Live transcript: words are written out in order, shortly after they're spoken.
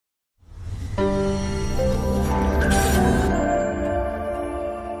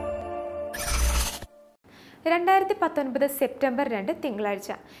2019 September 2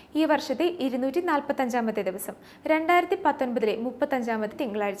 തിങ്കളാഴ്ച. ഈ വർഷത്തെ 245-ാമത്തെ ദിവസം. 2019-ലെ 35-ാമത്തെ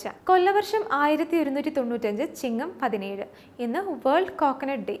തിങ്കളാഴ്ച. കൊല്ലവർഷം 1195, ചിങ്ങം 17. ഇന്ന് വേൾഡ്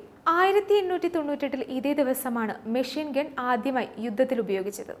കോക്കനട്ട് ഡേ. 1898-ൽ ഇതേ ദിവസമാണ് മെഷീൻ ഗൺ ആദ്യമായി യുദ്ധത്തിൽ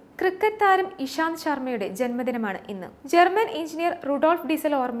ഉപയോഗിച്ചത്. ക്രിക്കറ്റ് താരം ഇഷാന്ത് ശർമ്മയുടെ ജന്മദിനമാണ് ഇന്ന്. ജർമ്മൻ എഞ്ചിനീയർ റുഡോൾഫ്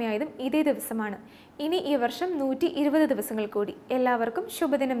ഡീസൽ ഓർമ്മയായതും ഇതേ ദിവസമാണ്. ഇനി ഈ വർഷം 120 ദിവസങ്ങൾ കൂടി. എല്ലാവർക്കും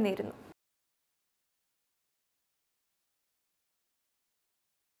ശുഭദിനം നേരുന്നു.